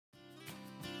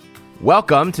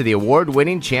Welcome to the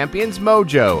award-winning Champions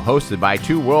Mojo, hosted by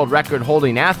two world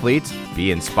record-holding athletes. Be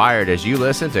inspired as you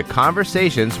listen to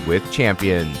Conversations with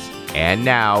Champions. And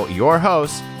now, your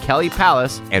hosts, Kelly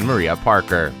Pallas and Maria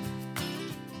Parker.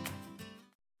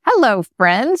 Hello,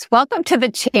 friends. Welcome to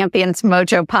the Champions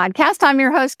Mojo podcast. I'm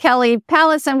your host, Kelly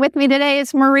Pallas, and with me today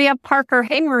is Maria Parker.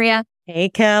 Hey, Maria. Hey,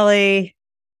 Kelly.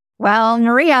 Well,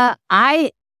 Maria, I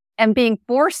am being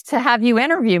forced to have you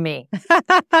interview me.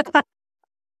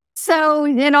 So,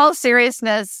 in all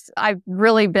seriousness, I've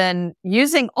really been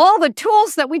using all the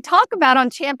tools that we talk about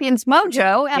on Champions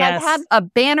Mojo, and Yes. I've had a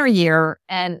banner year,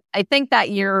 and I think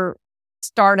that year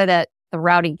started at the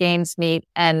Rowdy Gaines meet,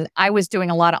 and I was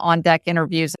doing a lot of on-deck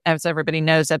interviews, as everybody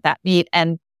knows, at that meet,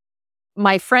 and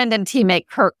my friend and teammate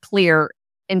Kirk Clear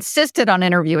insisted on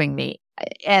interviewing me,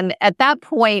 and at that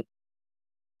point,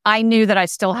 I knew that I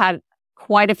still had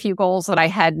quite a few goals that I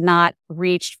had not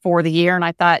reached for the year. And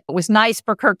I thought it was nice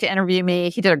for Kirk to interview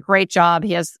me. He did a great job.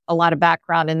 He has a lot of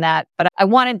background in that. But I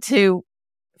wanted to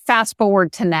fast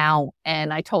forward to now.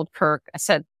 And I told Kirk, I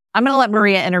said, I'm going to let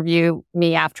Maria interview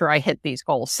me after I hit these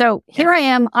goals. So here I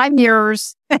am. I'm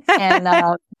yours. And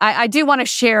I do want to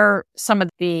share some of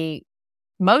the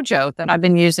mojo that I've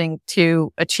been using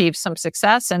to achieve some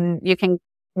success. And you can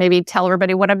maybe tell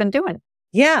everybody what I've been doing.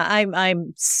 Yeah,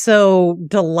 I'm so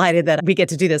delighted that we get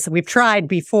to do this. We've tried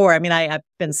before. I mean, I've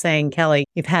been saying, Kelly,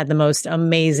 you've had the most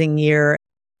amazing year.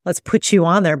 Let's put you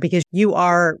on there because you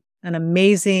are an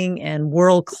amazing and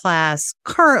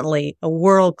currently a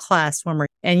world-class swimmer.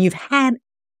 And you've had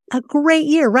a great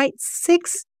year, right?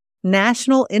 6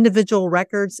 national individual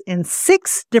records in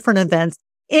 6 different events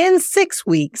in 6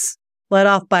 weeks, led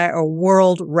off by a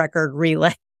world record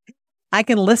relay. I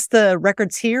can list the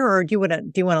records here, or do you want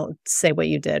to say what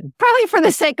you did? Probably for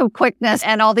the sake of quickness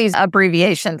and all these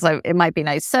abbreviations, it might be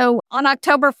nice. So on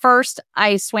October 1st,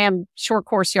 I swam short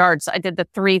course yards. I did the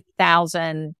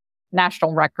 3,000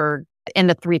 national record in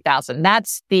the 3,000.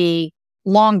 That's the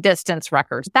long distance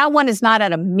records. That one is not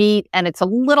at a meet and it's a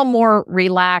little more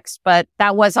relaxed, but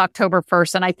that was October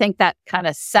 1st. And I think that kind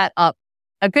of set up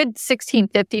a good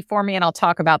 1650 for me. And I'll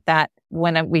talk about that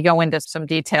when we go into some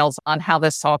details on how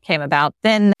this all came about.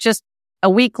 Then just a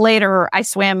week later, I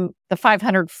swam the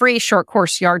 500 free short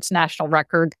course yards national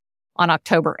record on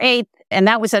October 8th. And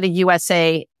that was at a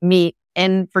USA meet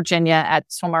in Virginia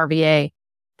at Swim RVA.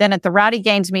 Then at the Rowdy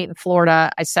Gaines meet in Florida,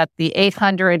 I set the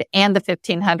 800 and the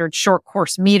 1500 short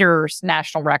course meters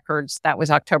national records. That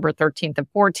was October 13th and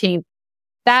 14th.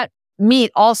 That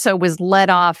meet also was led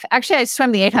off. Actually, I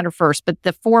swam the 800 first, but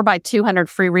the 4x200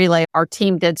 free relay, our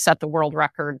team did set the world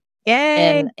record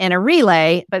in a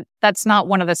relay, but that's not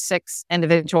one of the 6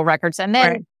 individual records. And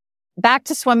then back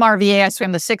to Swim RVA, I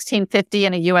swam the 1650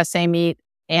 in a USA meet,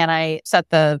 and I set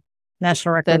the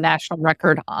national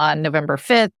record on November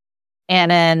 5th.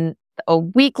 And then a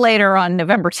week later on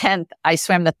November 10th, I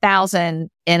swam the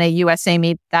 1,000 in a USA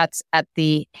meet. That's at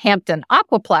the Hampton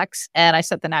Aquaplex, and I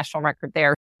set the national record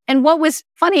there. And what was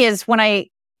funny is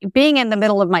being in the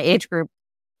middle of my age group.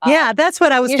 Yeah, that's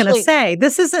what I was going to say.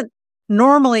 This isn't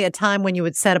normally a time when you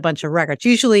would set a bunch of records.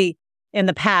 Usually in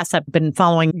the past, I've been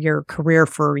following your career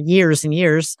for years and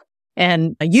years.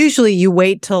 And usually you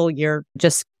wait till you're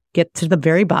just get to the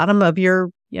very bottom of your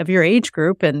age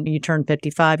group and you turn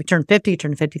 55, you turn 50, you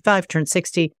turn 55, you turn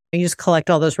 60. You just collect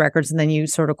all those records and then you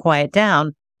sort of quiet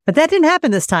down. But that didn't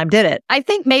happen this time, did it? I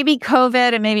think maybe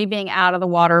COVID and maybe being out of the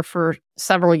water for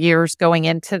several years going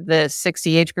into the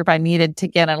 60 age group, I needed to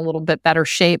get in a little bit better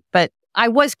shape. But I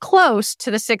was close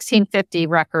to the 1650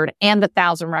 record and the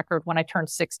 1,000 record when I turned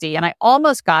 60. And I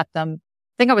almost got them.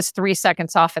 I think I was 3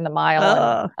 seconds off in the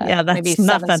mile. That's maybe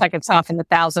nothing. 7 seconds off in the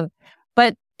 1,000.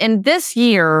 But in this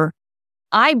year,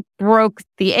 I broke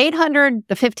the 800,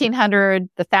 the 1500,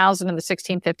 the 1,000, and the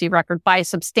 1650 record by a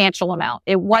substantial amount.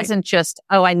 It wasn't just,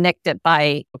 I nicked it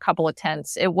by a couple of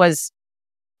tenths. It was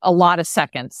a lot of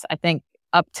seconds. I think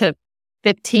up to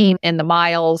 15 in the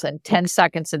miles and 10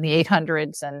 seconds in the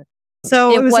 800s. And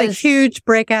so it was a huge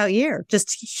breakout year.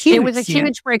 Just huge. It was a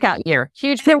huge breakout year.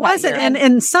 There wasn't, and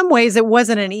in some ways, it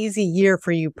wasn't an easy year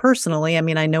for you personally. I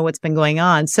mean, I know what's been going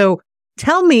on. So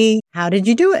tell me, how did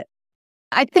you do it?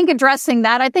 I think addressing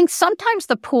that, I think sometimes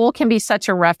the pool can be such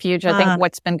a refuge. I think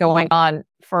what's been going on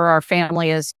for our family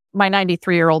is my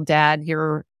 93-year-old dad,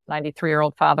 your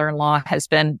 93-year-old father-in-law has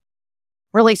been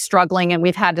really struggling. And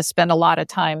we've had to spend a lot of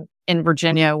time in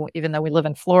Virginia, even though we live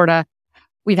in Florida.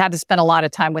 We've had to spend a lot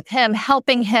of time with him,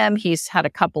 helping him. He's had a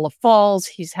couple of falls.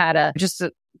 He's had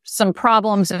some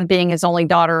problems. And being his only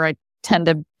daughter, I tend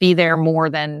to be there more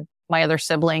than my other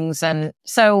siblings. And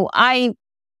so I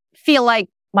feel like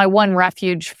my one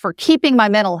refuge for keeping my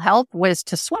mental health was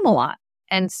to swim a lot.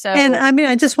 And so, and I mean,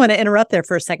 I just want to interrupt there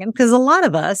for a second, because a lot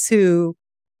of us who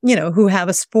have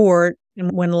a sport,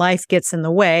 and when life gets in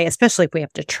the way, especially if we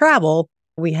have to travel,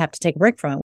 we have to take a break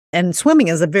from it. And swimming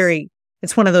is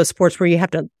it's one of those sports where you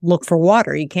have to look for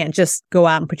water. You can't just go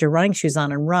out and put your running shoes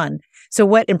on and run. So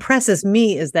what impresses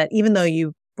me is that even though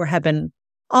you have been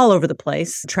all over the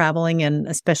place traveling, and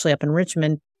especially up in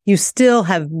Richmond, you still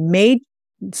have made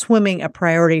swimming a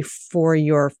priority for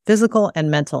your physical and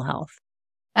mental health.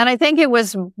 and I think it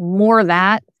was more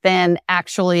that than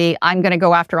actually, I'm going to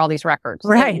go after all these records.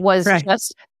 Right. It was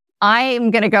just,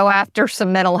 I'm going to go after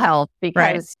some mental health,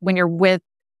 because when you're with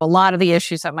a lot of the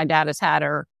issues that my dad has had,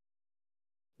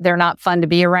 they're not fun to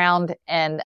be around.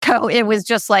 And so it was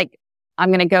just like, I'm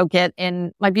going to go get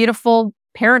in my beautiful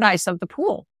paradise of the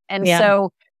pool. And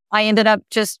so I ended up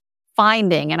just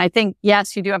finding, and I think,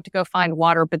 yes, you do have to go find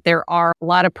water, but there are a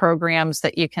lot of programs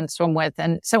that you can swim with.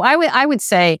 And so I would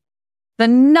say the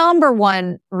number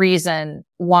one reason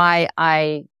why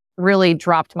I really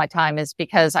dropped my time is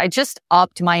because I just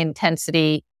upped my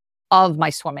intensity of my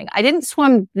swimming. I didn't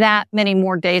swim that many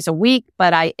more days a week,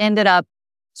 but I ended up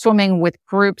swimming with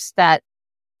groups that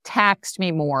taxed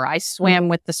me more. I swam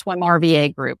with the swim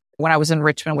RVA group when I was in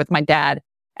Richmond with my dad.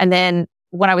 And then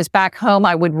when I was back home,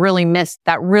 I would really miss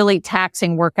that really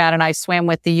taxing workout. And I swam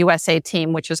with the USA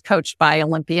team, which is coached by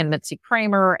Olympian Mitzi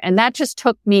Kremer. And that just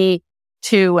took me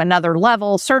to another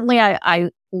level. Certainly, I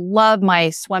love my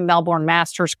Swim Melbourne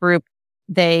Masters group.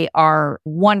 They are a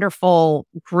wonderful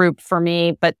group for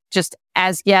me, but just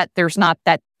as yet, there's not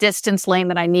that distance lane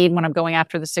that I need when I'm going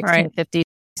after the 1650.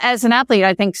 As an athlete,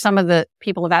 I think some of the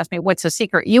people have asked me, what's the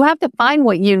secret? You have to find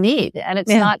what you need. And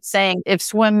it's not saying if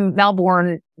Swim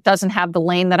Melbourne doesn't have the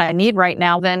lane that I need right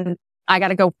now, then I got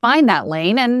to go find that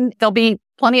lane. And there'll be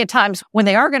plenty of times when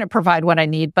they are going to provide what I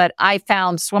need. But I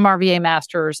found Swim RVA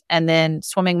Masters and then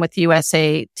swimming with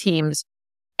USA teams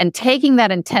and taking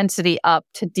that intensity up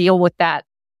to deal with that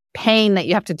pain that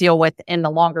you have to deal with in the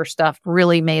longer stuff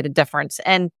really made a difference.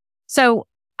 And so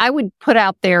I would put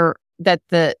out there that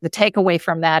the takeaway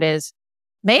from that is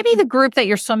maybe the group that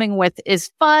you're swimming with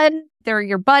is fun. They're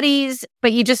your buddies,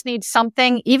 but you just need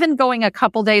something, even going a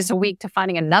couple days a week to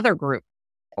finding another group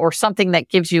or something that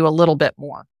gives you a little bit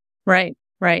more. Right.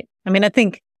 I mean, I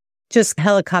think just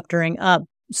helicoptering up,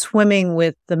 swimming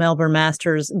with the Melbourne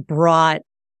Masters brought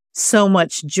so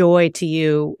much joy to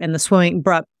you, and the swimming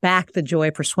brought back the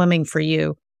joy for swimming for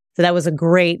you. So that was a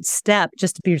great step,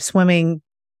 just to be swimming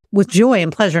with joy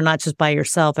and pleasure, not just by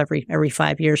yourself every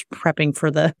 5 years prepping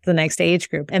for the next age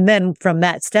group. And then from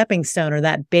that stepping stone, or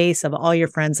that base of all your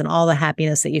friends and all the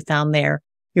happiness that you found there,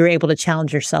 you're able to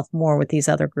challenge yourself more with these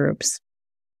other groups.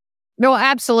 No,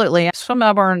 absolutely. Swim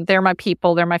Melbourne, they're my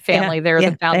people, they're my family, they're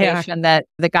the foundation that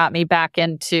got me back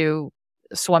into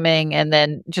swimming. And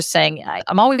then just saying,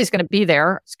 I'm always going to be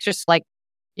there. It's just like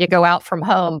you go out from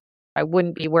home. I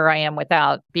wouldn't be where I am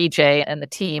without BJ and the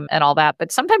team and all that.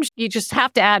 But sometimes you just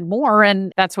have to add more,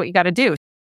 and that's what you got to do.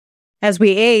 As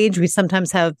we age, we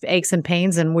sometimes have aches and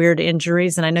pains and weird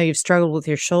injuries. And I know you've struggled with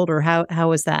your shoulder. How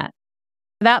was that?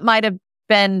 That might have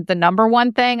been the number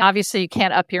one thing. Obviously, you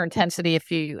can't up your intensity if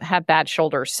you have bad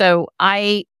shoulders. So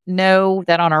I know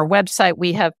that on our website,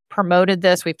 we have promoted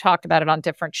this. We've talked about it on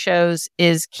different shows,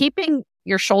 is keeping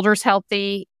your shoulders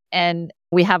healthy. And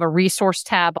we have a resource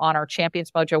tab on our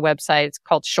Champions Mojo website. It's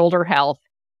called Shoulder Health.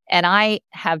 And I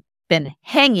have been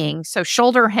hanging. So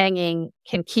shoulder hanging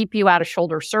can keep you out of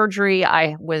shoulder surgery.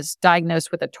 I was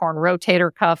diagnosed with a torn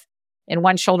rotator cuff in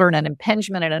one shoulder and an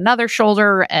impingement in another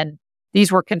shoulder. And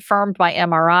these were confirmed by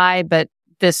MRI. But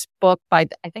this book by,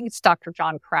 I think it's Dr.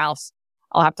 John Krause,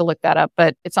 I'll have to look that up,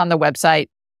 but it's on the website,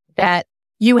 that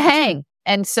you hang.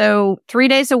 And so 3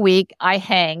 days a week, I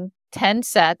hang 10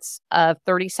 sets of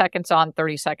 30 seconds on,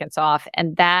 30 seconds off.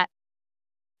 And that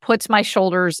puts my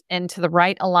shoulders into the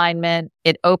right alignment.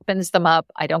 It opens them up.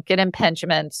 I don't get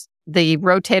impingements. The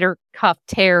rotator cuff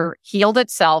tear healed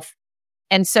itself.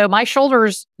 And so my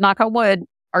shoulders, knock on wood,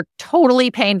 are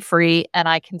totally pain-free, and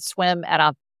I can swim at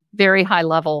a very high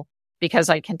level because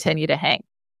I continue to hang.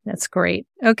 That's great.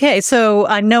 Okay. So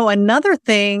I know another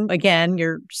thing, again,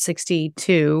 you're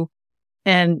 62,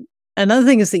 and another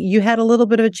thing is that you had a little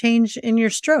bit of a change in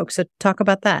your stroke. So talk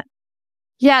about that.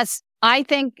 Yes. I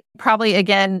think probably,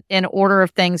 again, in order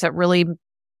of things that really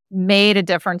made a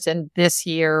difference in this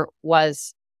year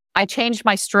was I changed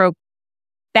my stroke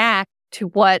back to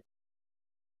what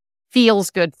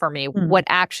feels good for me, what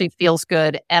actually feels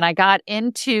good. And I got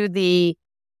into the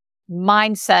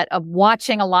mindset of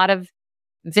watching a lot of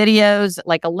videos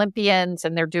like Olympians,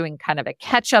 and they're doing kind of a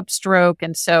catch-up stroke.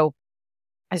 And so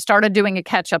I started doing a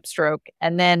catch-up stroke,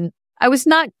 and then I was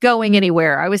not going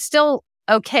anywhere. I was still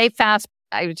okay fast,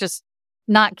 I was just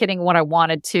not getting what I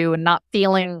wanted to and not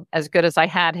feeling as good as I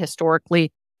had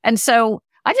historically. And so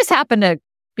I just happened to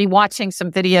be watching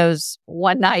some videos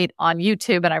one night on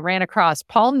YouTube, and I ran across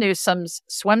Paul Newsome's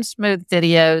Swim Smooth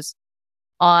videos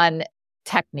on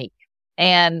technique.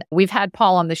 And we've had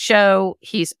Paul on the show.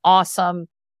 He's awesome.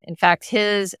 In fact,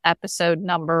 his episode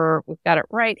number, we've got it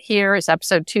right here, is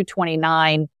episode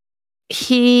 229.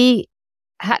 He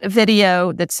had a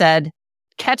video that said,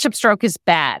 ketchup stroke is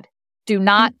bad. Do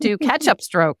not do ketchup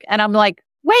stroke. And I'm like,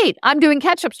 wait, I'm doing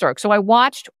ketchup stroke. So I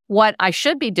watched what I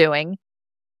should be doing.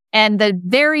 And the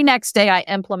very next day I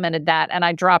implemented that and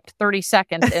I dropped 30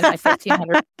 seconds in my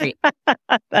 1500 feet.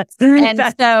 That's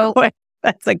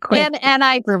a quick and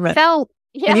I improvement. felt,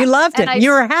 and you loved it.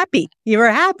 You were happy.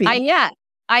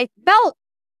 I felt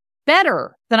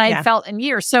better than I felt in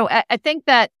years. So I think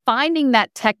that finding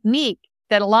that technique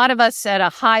that a lot of us at a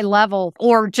high level,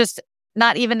 or just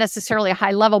not even necessarily a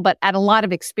high level, but at a lot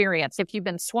of experience, if you've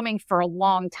been swimming for a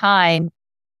long time,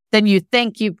 then you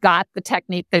think you've got the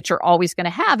technique that you're always going to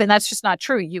have. And that's just not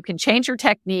true. You can change your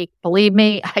technique. Believe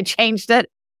me, I changed it,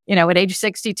 at age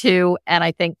 62. And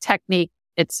I think technique,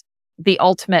 it's the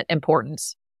ultimate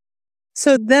importance.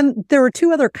 So then there were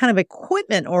two other kind of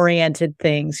equipment oriented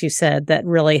things you said that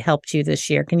really helped you this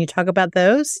year. Can you talk about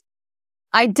those?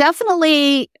 I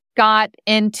definitely got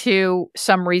into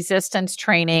some resistance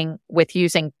training with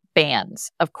using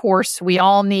bands. Of course, we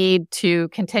all need to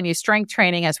continue strength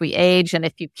training as we age. And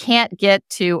if you can't get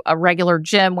to a regular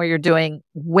gym where you're doing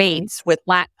weights with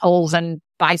lat pulls and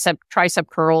bicep, tricep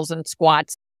curls and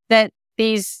squats, that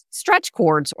these stretch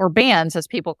cords or bands, as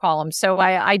people call them. So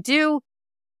I do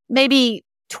maybe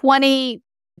 20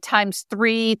 times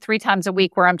three times a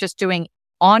week where I'm just doing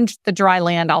on the dry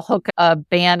land. I'll hook a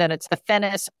band and it's the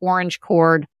Finnis orange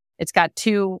cord. It's got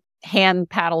 2 hand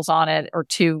paddles on it or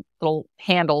 2 little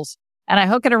handles. And I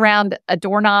hook it around a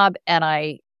doorknob and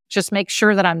I just make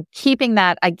sure that I'm keeping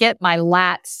that. I get my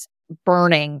lats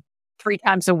burning 3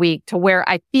 times a week to where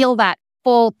I feel that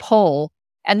full pull.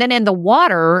 And then in the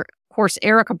water, of course,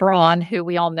 Erica Braun, who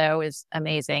we all know is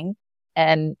amazing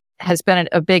and has been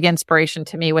a big inspiration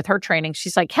to me with her training.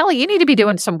 She's like, Kelly, you need to be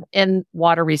doing some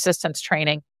in-water resistance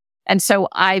training. And so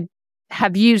I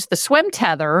have used the swim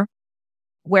tether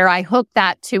where I hook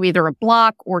that to either a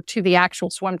block or to the actual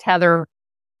swim tether.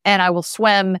 And I will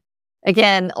swim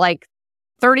again, like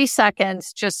 30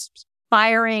 seconds, just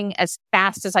firing as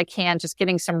fast as I can, just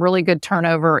getting some really good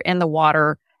turnover in the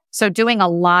water. So doing a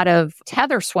lot of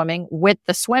tether swimming with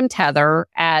the swim tether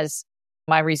as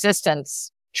my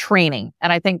resistance training.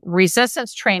 And I think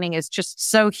resistance training is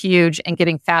just so huge and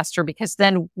getting faster, because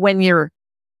then when you're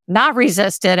not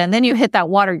resisted and then you hit that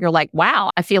water, you're like,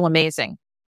 wow, I feel amazing.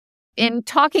 In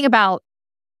talking about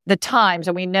the times,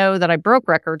 and we know that I broke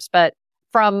records, but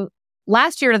from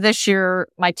last year to this year,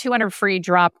 my 200 free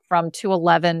dropped from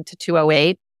 211 to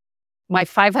 208. My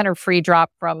 500 free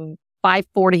dropped from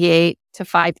 548 to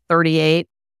 538.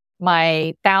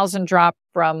 My 1,000 dropped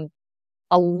from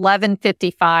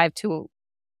 1155 to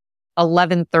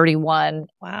 1131.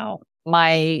 Wow.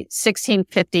 My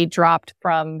 1650 dropped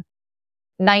from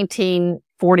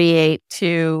 1948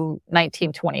 to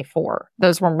 1924.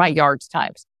 Those were my yards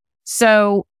times.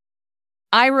 So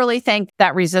I really think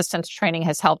that resistance training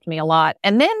has helped me a lot.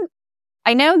 And then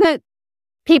I know that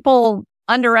people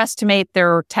underestimate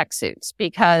their tech suits,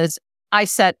 because I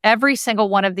set every single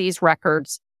one of these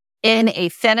records in a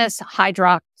Finnis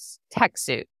Hydrox tech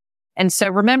suit. And so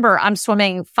remember, I'm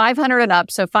swimming 500 and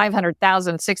up. So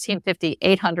 500,000, 1650,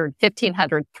 800,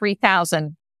 1500,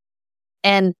 3000.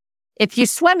 And if you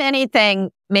swim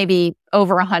anything, maybe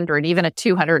over 100, even a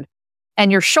 200,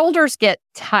 and your shoulders get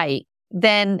tight,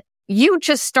 then you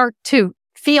just start to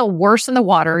feel worse in the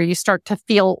water. You start to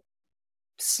feel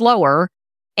slower.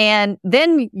 And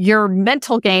then your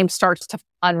mental game starts to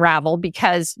unravel,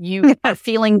 because you are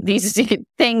feeling these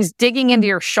things digging into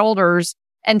your shoulders.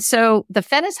 And so the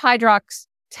Finnis Hydrox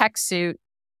tech suit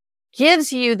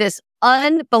gives you this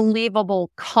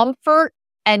unbelievable comfort,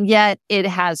 and yet it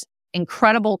has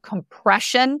incredible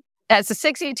compression. As a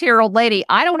 62-year-old lady,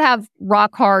 I don't have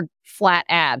rock hard flat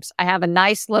abs. I have a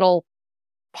nice little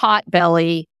pot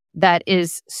belly that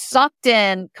is sucked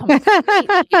in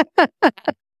completely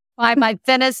by my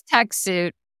Finnis tech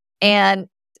suit. And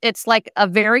it's like a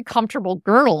very comfortable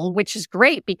girdle, which is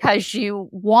great because you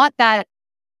want that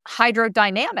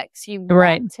hydrodynamics. You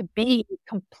want to be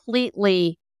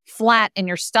completely flat in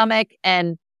your stomach.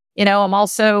 And, I'm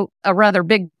also a rather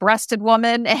big breasted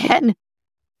woman, and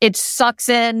it sucks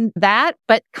in that,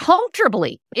 but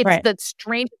comfortably. It's the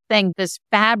strangest thing. This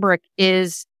fabric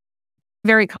is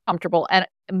very comfortable. And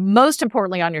most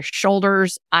importantly, on your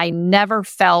shoulders, I never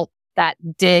felt that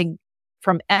dig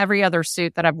from every other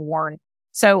suit that I've worn.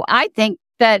 So I think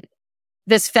that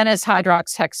this Finis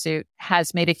Hydrox Tech suit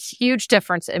has made a huge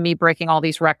difference in me breaking all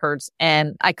these records.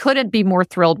 And I couldn't be more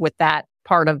thrilled with that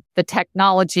part of the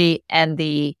technology and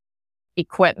the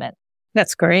equipment.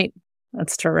 That's great.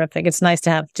 That's terrific. It's nice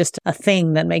to have just a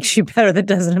thing that makes you better that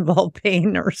doesn't involve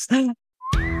pain or something.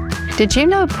 Did you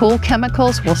know pool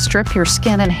chemicals will strip your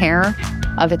skin and hair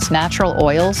of its natural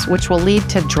oils, which will lead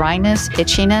to dryness,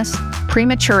 itchiness,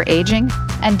 premature aging,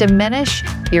 and diminish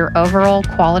your overall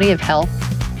quality of health?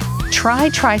 Try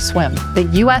TriSwim, the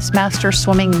U.S. Master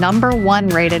Swimming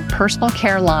 #1 rated personal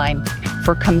care line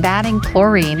for combating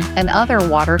chlorine and other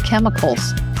water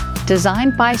chemicals.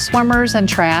 Designed by swimmers and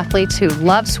triathletes who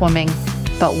love swimming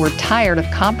but were tired of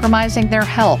compromising their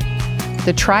health,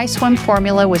 the TriSwim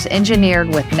formula was engineered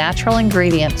with natural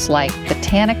ingredients like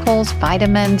botanicals,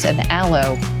 vitamins, and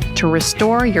aloe to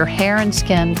restore your hair and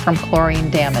skin from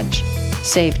chlorine damage.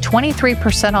 Save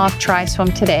 23% off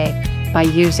TriSwim today by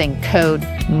using code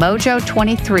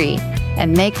MOJO23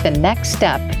 and make the next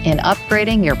step in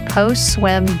upgrading your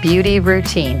post-swim beauty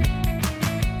routine.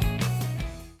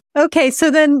 Okay,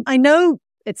 so then I know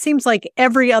it seems like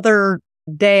every other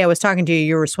day I was talking to you,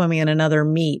 you were swimming in another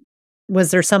meet.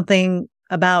 Was there something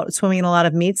about swimming in a lot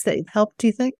of meets that helped, do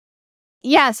you think?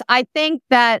 Yes, I think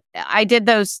that I did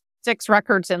those 6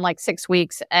 records in like 6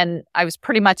 weeks, and I was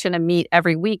pretty much in a meet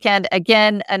every weekend.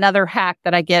 Again, another hack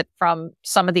that I get from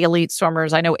some of the elite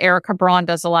swimmers. I know Erica Braun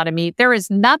does a lot of meet. There is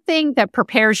nothing that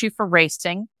prepares you for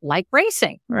racing like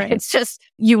racing. Right. It's just,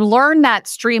 you learn that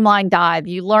streamline dive.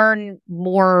 You learn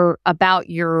more about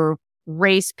your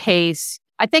race pace.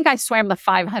 I think I swam the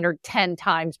 500 10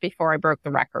 times before I broke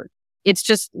the record. It's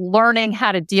just learning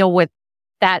how to deal with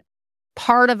that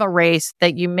part of a race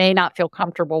that you may not feel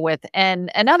comfortable with.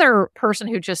 And another person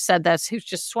who just said this, who's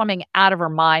just swimming out of her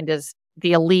mind, is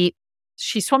the elite.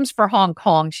 She swims for Hong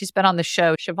Kong. She's been on the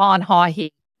show, Siobhan Haughey.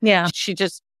 Yeah. She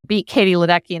just beat Katie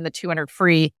Ledecky in the 200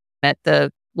 free at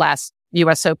the last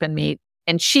US Open meet.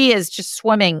 And she is just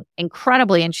swimming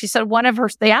incredibly. And she said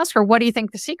they asked her, what do you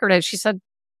think the secret is? She said,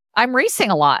 I'm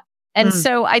racing a lot. And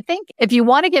so I think if you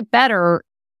want to get better,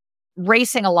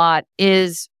 racing a lot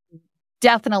is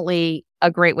definitely a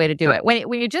great way to do it.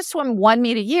 When you just swim 1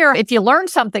 meet a year, if you learn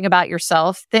something about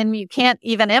yourself, then you can't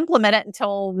even implement it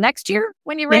until next year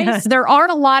when you race. Yeah. There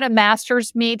aren't a lot of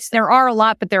Masters meets. There are a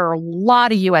lot, but there are a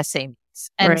lot of USA meets.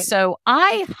 And so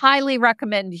I highly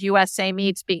recommend USA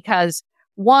meets because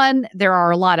 1, there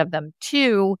are a lot of them.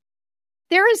 2,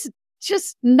 there is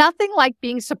just nothing like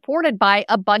being supported by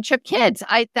a bunch of kids.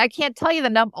 I can't tell you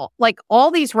the number, like all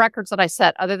these records that I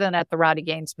set other than at the Rowdy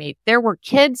Gaines meet, there were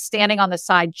kids standing on the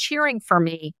side cheering for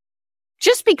me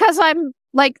just because I'm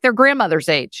like their grandmother's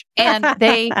age. And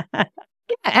they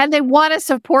want to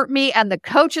support me. And the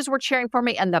coaches were cheering for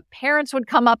me. And the parents would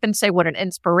come up and say what an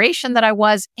inspiration that I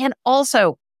was. And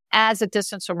also, as a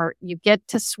distance swimmer, you get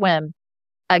to swim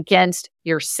against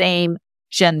your same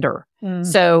gender.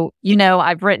 So,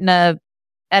 I've written a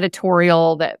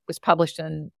editorial that was published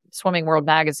in Swimming World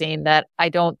magazine that I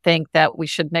don't think that we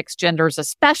should mix genders,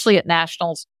 especially at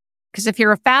nationals. Because if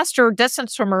you're a faster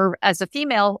distance swimmer as a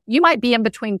female, you might be in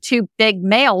between 2 big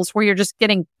males where you're just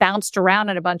getting bounced around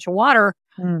in a bunch of water.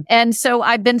 And so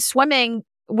I've been swimming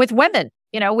with women,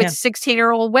 with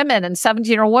 16-year-old women and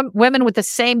 17-year-old women with the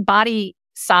same body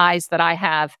size that I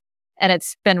have. And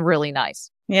it's been really nice.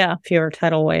 Yeah, fewer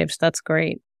tidal waves. That's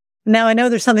great. Now, I know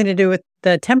there's something to do with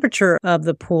the temperature of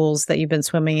the pools that you've been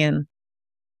swimming in.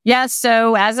 Yes.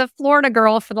 So as a Florida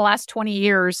girl for the last 20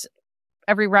 years,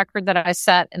 every record that I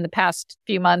set in the past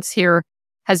few months here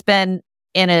has been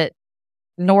in a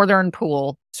northern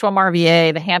pool. Swim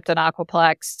RVA, the Hampton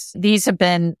Aquaplex. These have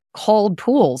been cold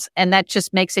pools, and that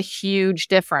just makes a huge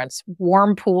difference.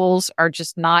 Warm pools are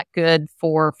just not good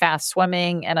for fast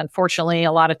swimming. And unfortunately,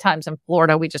 a lot of times in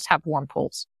Florida, we just have warm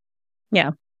pools.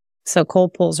 Yeah. So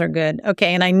cold pools are good.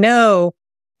 Okay. And I know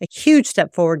a huge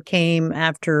step forward came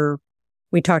after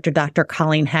we talked to Dr.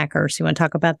 Colleen Hacker. So you want to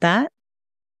talk about that?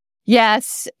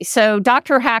 Yes. So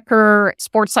Dr. Hacker,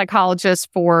 sports psychologist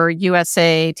for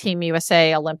Team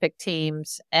USA, Olympic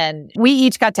teams. And we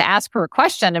each got to ask her a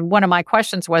question. And one of my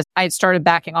questions was, I had started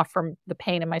backing off from the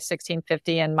pain in my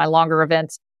 1650 and my longer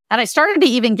events. And I started to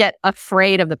even get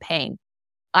afraid of the pain.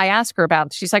 I asked her about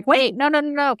it. She's like, wait,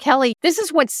 no, Kelly, this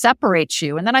is what separates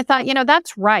you. And then I thought,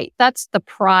 that's right. That's the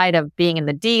pride of being in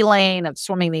the D lane, of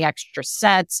swimming the extra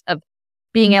sets, of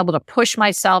being able to push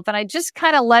myself. And I just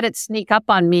kind of let it sneak up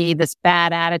on me, this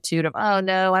bad attitude of, oh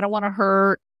no, I don't want to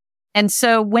hurt. And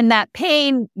so when that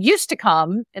pain used to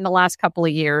come in the last couple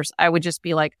of years, I would just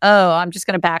be like, oh, I'm just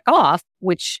going to back off,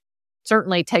 which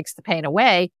certainly takes the pain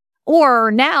away.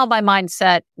 Or now my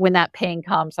mindset, when that pain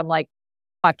comes, I'm like,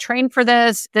 I've trained for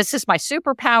this. This is my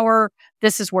superpower.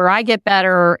 This is where I get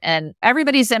better. And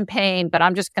everybody's in pain, but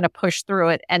I'm just going to push through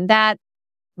it. And that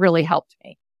really helped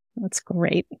me. That's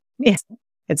great. Yes.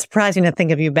 It's surprising to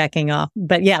think of you backing off.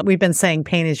 But yeah, we've been saying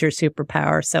pain is your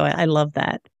superpower. So I love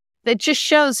that. It just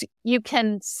shows you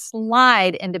can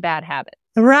slide into bad habits.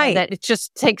 Right. That it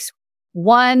just takes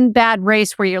one bad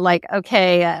race where you're like,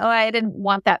 okay, I didn't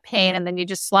want that pain. And then you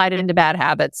just slide it into bad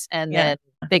habits and then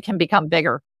they can become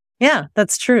bigger. Yeah,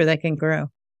 that's true. They can grow.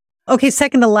 Okay,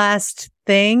 second to last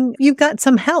thing, you've got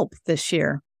some help this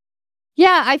year.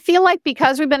 Yeah, I feel like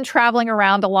because we've been traveling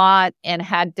around a lot and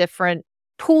had different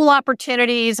pool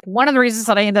opportunities, one of the reasons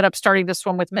that I ended up starting to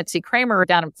swim with Mitzi Kremer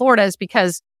down in Florida is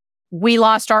because we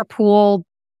lost our pool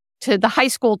to the high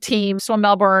school team. Swim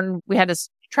Melbourne, we had to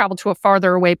travel to a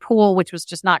farther away pool, which was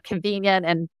just not convenient.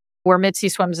 And where Mitzi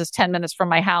swims is 10 minutes from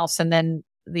my house. And then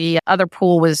the other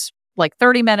pool was like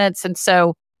 30 minutes. And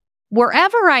so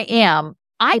wherever I am,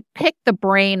 I pick the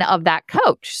brain of that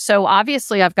coach. So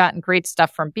obviously I've gotten great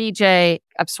stuff from BJ.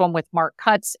 I've swum with Mark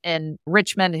Kutz in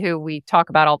Richmond, who we talk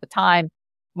about all the time.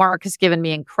 Mark has given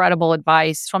me incredible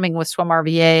advice. Swimming with Swim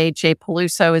RVA, Jay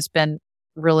Peluso has been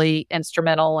really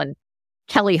instrumental. And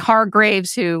Kelly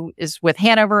Hargreaves, who is with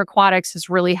Hanover Aquatics, has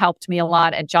really helped me a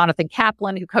lot. And Johnathan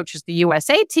Kaplan, who coaches the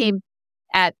USA team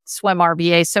at Swim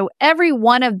RVA. So every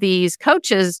one of these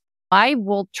coaches, I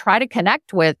will try to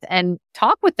connect with and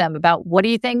talk with them about, what do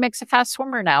you think makes a fast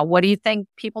swimmer now? What do you think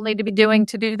people need to be doing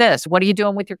to do this? What are you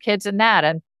doing with your kids in that?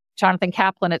 And Johnathan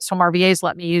Kaplan at Swim RVA's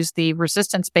let me use the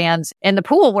resistance bands in the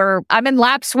pool where I'm in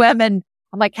lap swim and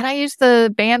I'm like, can I use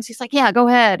the bands? He's like, yeah, go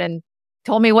ahead. And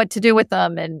told me what to do with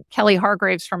them. And Kelly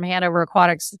Hargreaves from Hanover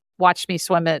Aquatics watched me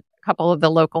swim at a couple of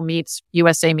the local meets,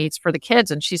 USA meets for the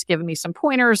kids. And she's given me some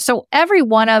pointers. So every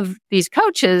one of these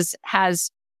coaches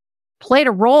has played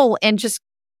a role in just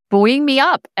buoying me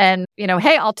up and,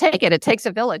 hey, I'll take it. It takes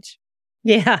a village.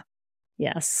 Yeah.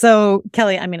 Yeah. So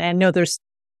Kelly, I mean, I know there's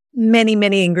many,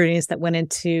 many ingredients that went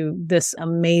into this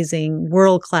amazing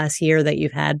world-class year that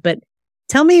you've had, but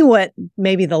tell me what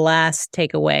maybe the last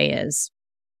takeaway is.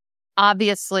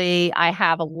 Obviously, I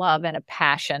have a love and a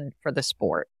passion for the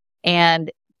sport,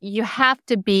 and you have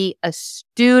to be a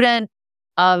student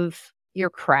of your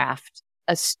craft,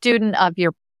 a student of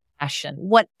your passion,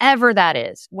 whatever that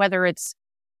is, whether it's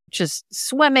just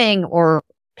swimming or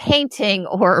painting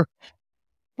or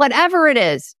whatever it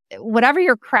is, whatever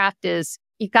your craft is,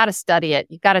 you've got to study it.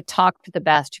 You've got to talk to the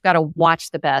best. You've got to watch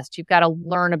the best. You've got to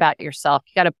learn about yourself.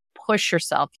 You got to push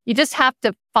yourself. You just have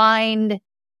to find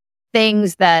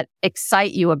things that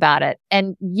excite you about it.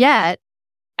 And yet,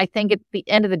 I think at the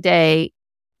end of the day,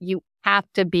 you have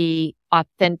to be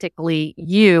authentically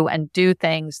you and do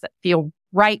things that feel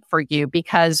right for you,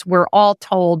 because we're all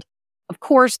told, of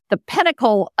course, the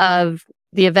pinnacle of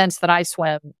the events that I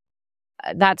swim,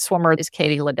 that swimmer is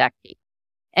Katie Ledecky.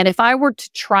 And if I were to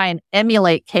try and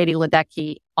emulate Katie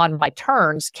Ledecky on my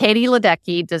turns, Katie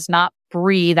Ledecky does not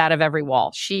breathe out of every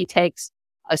wall. She takes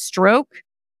a stroke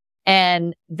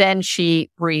and then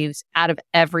she breathes out of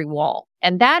every wall.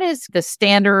 And that is the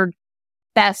standard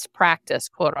best practice,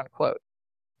 quote unquote.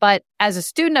 But as a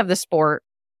student of the sport,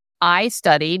 I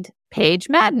studied Paige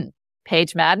Madden.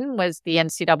 Paige Madden was the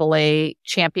NCAA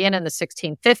champion in the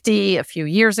 1650 a few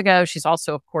years ago. She's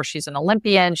also, of course, she's an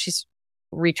Olympian. She's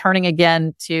returning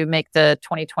again to make the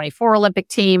 2024 Olympic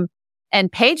team.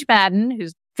 And Paige Madden,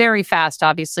 who's very fast,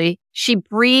 obviously, she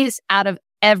breathes out of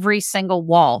every single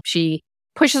wall. She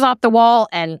pushes off the wall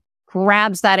and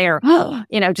grabs that air,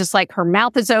 just like her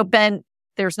mouth is open.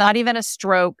 There's not even a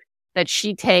stroke that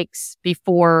she takes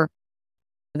before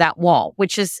that wall,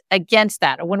 which is against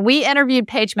that. When we interviewed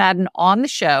Paige Madden on the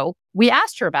show, we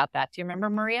asked her about that. Do you remember,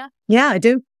 Maria? Yeah, I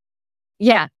do.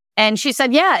 Yeah. And she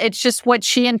said, yeah, it's just what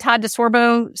she and Todd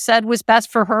DeSorbo said was best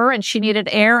for her, and she needed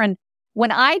air. And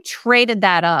when I traded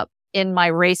that up in my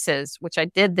races, which I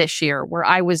did this year, where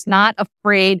I was not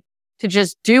afraid to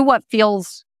just do what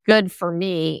feels good for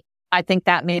me, I think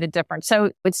that made a difference.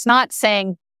 So it's not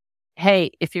saying,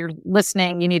 hey, if you're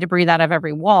listening, you need to breathe out of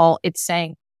every wall. It's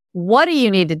saying, what do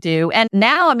you need to do? And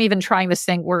now I'm even trying this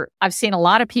thing where I've seen a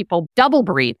lot of people double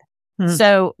breathe.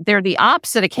 So they're the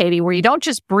opposite of Katie, where you don't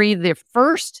just breathe the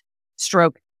first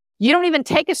stroke. You don't even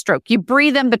take a stroke. You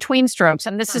breathe in between strokes.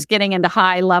 And this is getting into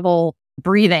high level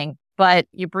breathing, but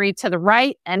you breathe to the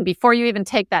right. And before you even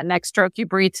take that next stroke, you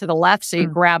breathe to the left. So you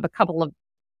grab a couple of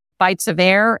bites of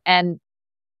air. And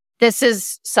this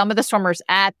is some of the swimmers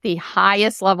at the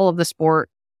highest level of the sport.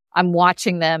 I'm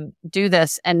watching them do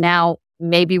this. And now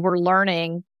maybe we're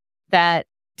learning that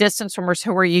distance swimmers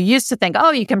who were you used to think,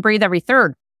 oh, you can breathe every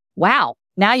third. Wow.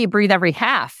 now you breathe every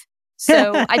half.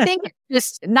 So I think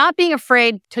just not being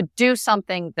afraid to do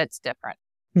something that's different.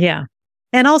 Yeah.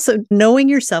 And also knowing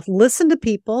yourself, listen to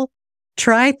people,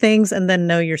 try things, and then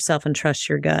know yourself and trust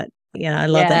your gut. Yeah, I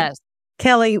love that.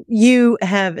 Kelly, you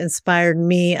have inspired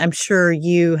me. I'm sure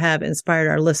you have inspired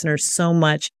our listeners so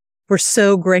much. We're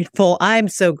so grateful. I'm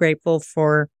so grateful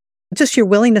for just your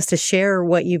willingness to share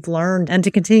what you've learned and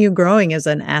to continue growing as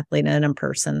an athlete and a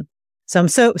person. So I'm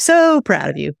so proud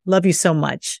of you. Love you so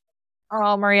much.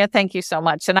 Oh, Maria, thank you so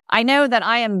much. And I know that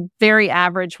I am very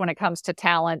average when it comes to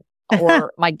talent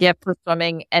or my gift for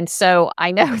swimming. And so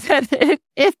I know that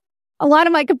if a lot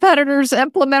of my competitors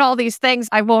implement all these things,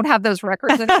 I won't have those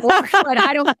records anymore, but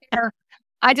I don't care.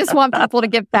 I just want people to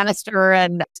get faster,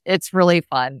 and it's really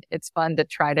fun. It's fun to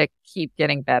try to keep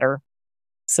getting better.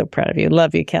 So proud of you.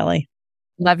 Love you, Kelly.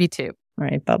 Love you too. All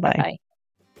right. Bye-bye. Bye.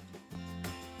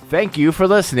 Thank you for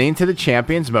listening to the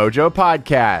Champions Mojo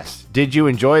podcast. Did you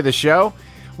enjoy the show?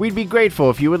 We'd be grateful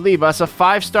if you would leave us a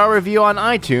 5-star review on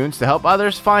iTunes to help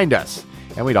others find us.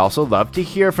 And we'd also love to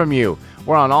hear from you.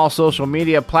 We're on all social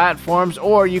media platforms,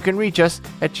 or you can reach us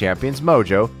at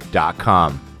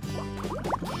championsmojo.com.